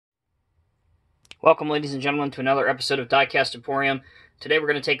Welcome, ladies and gentlemen, to another episode of Diecast Emporium. Today we're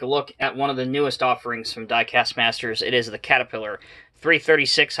going to take a look at one of the newest offerings from Diecast Masters. It is the Caterpillar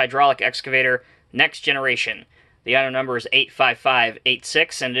 336 hydraulic excavator, next generation. The item number is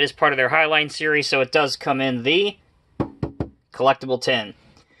 85586, and it is part of their Highline series, so it does come in the collectible tin.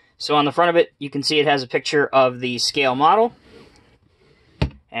 So on the front of it, you can see it has a picture of the scale model.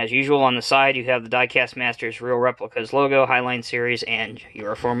 As usual, on the side, you have the Diecast Masters Real Replicas logo, Highline series, and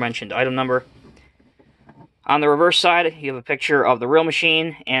your aforementioned item number. On the reverse side, you have a picture of the real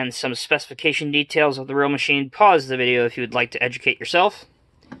machine and some specification details of the real machine. Pause the video if you would like to educate yourself.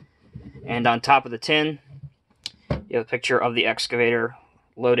 And on top of the tin, you have a picture of the excavator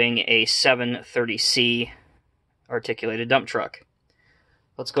loading a 730C articulated dump truck.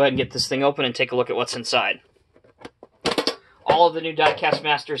 Let's go ahead and get this thing open and take a look at what's inside. All of the new Diecast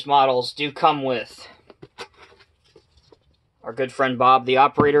Masters models do come with our good friend Bob, the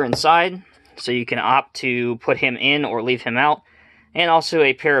operator, inside. So you can opt to put him in or leave him out. And also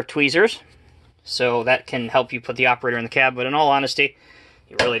a pair of tweezers. So that can help you put the operator in the cab. But in all honesty,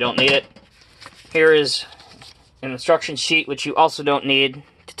 you really don't need it. Here is an instruction sheet, which you also don't need,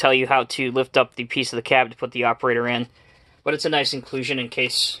 to tell you how to lift up the piece of the cab to put the operator in. But it's a nice inclusion in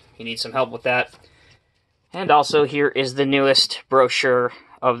case you need some help with that. And also here is the newest brochure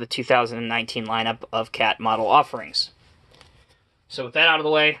of the 2019 lineup of CAT model offerings. So with that out of the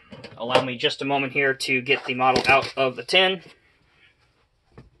way, allow me just a moment here to get the model out of the tin.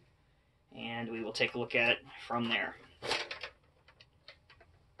 And we will take a look at it from there.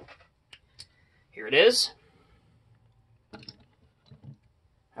 Here it is.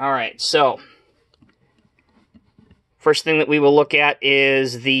 Alright, so first thing that we will look at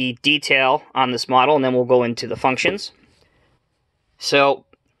is the detail on this model, and then we'll go into the functions. So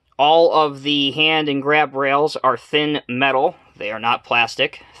all of the hand and grab rails are thin metal. They are not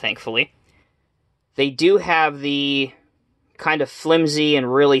plastic, thankfully. They do have the kind of flimsy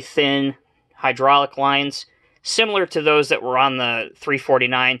and really thin hydraulic lines, similar to those that were on the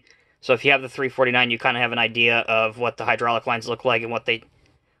 349. So if you have the 349, you kind of have an idea of what the hydraulic lines look like and what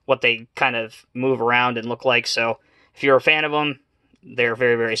they kind of move around and look like. So if you're a fan of them, they're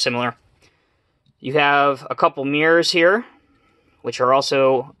very, very similar. You have a couple mirrors here, which are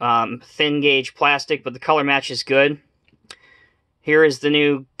also thin gauge plastic, but the color match is good. Here is the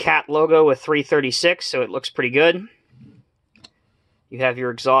new CAT logo with 336, so it looks pretty good. You have your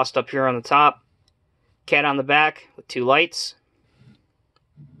exhaust up here on the top, CAT on the back with two lights.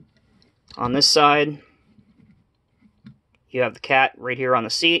 On this side, you have the CAT right here on the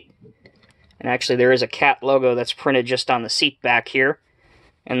seat. And actually there is a CAT logo that's printed just on the seat back here.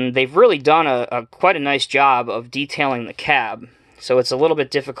 And they've really done quite a nice job of detailing the cab. So it's a little bit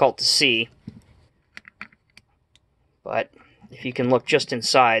difficult to see. But if you can look just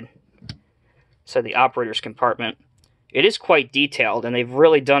inside the operator's compartment, it is quite detailed. And they've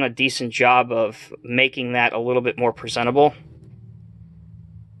really done a decent job of making that a little bit more presentable.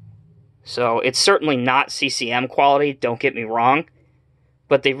 So it's certainly not CCM quality, don't get me wrong.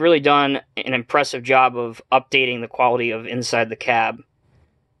 But they've really done an impressive job of updating the quality of inside the cab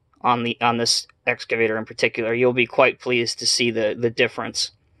on this excavator in particular. You'll be quite pleased to see the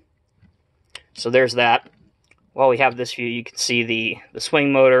difference. So there's that. While we have this view, you can see the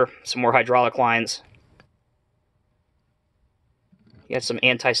swing motor, some more hydraulic lines. You got some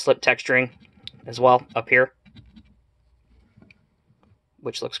anti-slip texturing as well up here,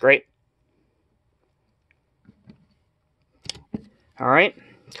 which looks great. Alright,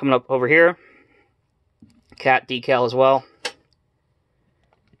 coming up over here, CAT decal as well.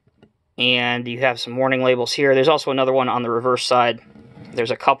 And you have some warning labels here. There's also another one on the reverse side.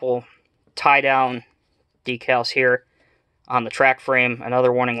 There's a couple tie-down decals here on the track frame,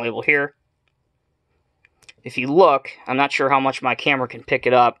 another warning label here. If you look, I'm not sure how much my camera can pick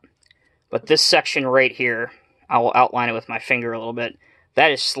it up, but this section right here, I will outline it with my finger a little bit.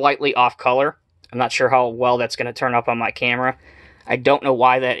 That is slightly off color. I'm not sure how well that's going to turn up on my camera. I don't know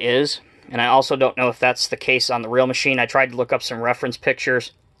why that is, and I also don't know if that's the case on the real machine. I tried to look up some reference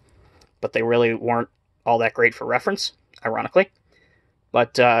pictures, but they really weren't all that great for reference, ironically.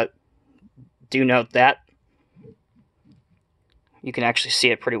 But do note that. You can actually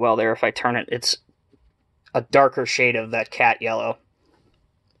see it pretty well there if I turn it. It's a darker shade of that CAT yellow.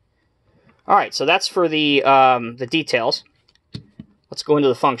 Alright, so that's for the details. Let's go into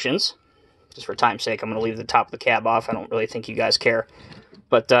the functions. Just for time's sake, I'm going to leave the top of the cab off. I don't really think you guys care.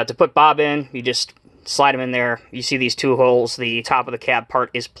 But to put Bob in, you just slide him in there. You see these two holes. The top of the cab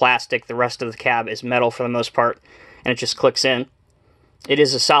part is plastic. The rest of the cab is metal for the most part. And it just clicks in. It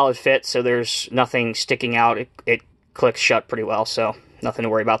is a solid fit, so there's nothing sticking out. It clicks shut pretty well, so nothing to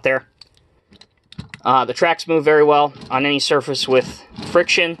worry about there. The tracks move very well on any surface with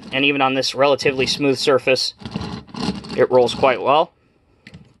friction, and even on this relatively smooth surface, it rolls quite well.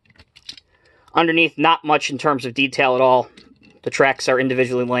 Underneath, not much in terms of detail at all. The tracks are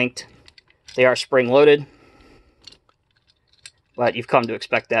individually linked. They are spring-loaded, but you've come to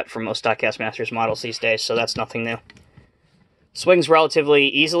expect that from most Diecast Masters models these days, so that's nothing new. Swings relatively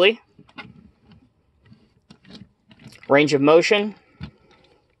easily. Range of motion,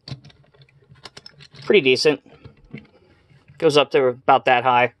 pretty decent. Goes up to about that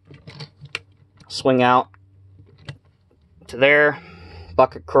high. Swing out to there.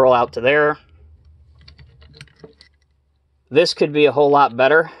 Bucket curl out to there. This could be a whole lot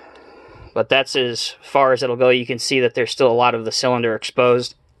better, but that's as far as it'll go. You can see that there's still a lot of the cylinder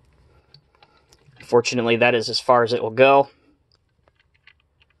exposed. Fortunately, that is as far as it will go.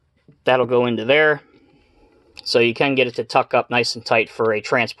 That'll go into there. So you can get it to tuck up nice and tight for a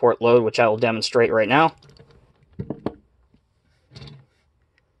transport load, which I will demonstrate right now.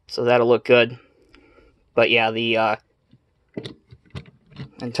 So that'll look good. But yeah,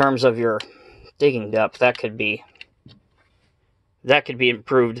 in terms of your digging depth, that could be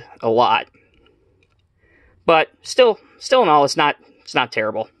improved a lot. But still in all, it's not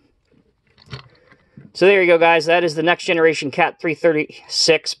terrible. So there you go, guys. That is the next generation Cat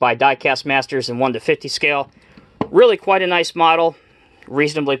 336 by Diecast Masters in 1:50 scale. Really quite a nice model,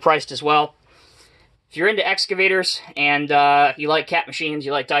 reasonably priced as well. If you're into excavators and you like Cat machines,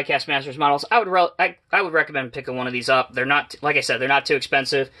 you like Diecast Masters models, I would recommend picking one of these up. They're not, like I said, they're not too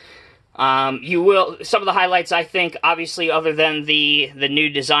expensive. Some of the highlights, I think, obviously, other than the new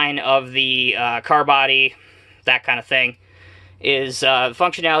design of the car body, that kind of thing, is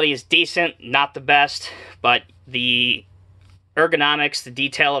functionality is decent, not the best, but the ergonomics, the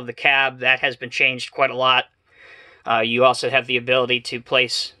detail of the cab, that has been changed quite a lot. You also have the ability to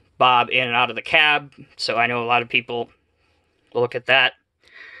place Bob in and out of the cab, so I know a lot of people look at that.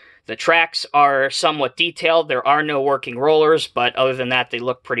 The tracks are somewhat detailed. There are no working rollers, but other than that, they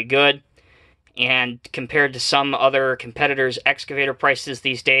look pretty good. And compared to some other competitors' excavator prices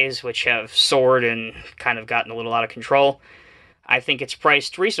these days, which have soared and kind of gotten a little out of control, I think it's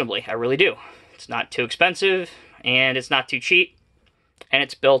priced reasonably. I really do. It's not too expensive, and it's not too cheap, and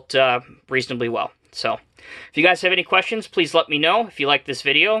it's built reasonably well. So, if you guys have any questions, please let me know. If you like this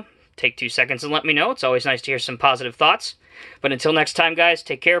video, take 2 seconds and let me know. It's always nice to hear some positive thoughts. But until next time, guys,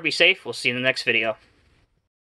 take care, be safe. We'll see you in the next video.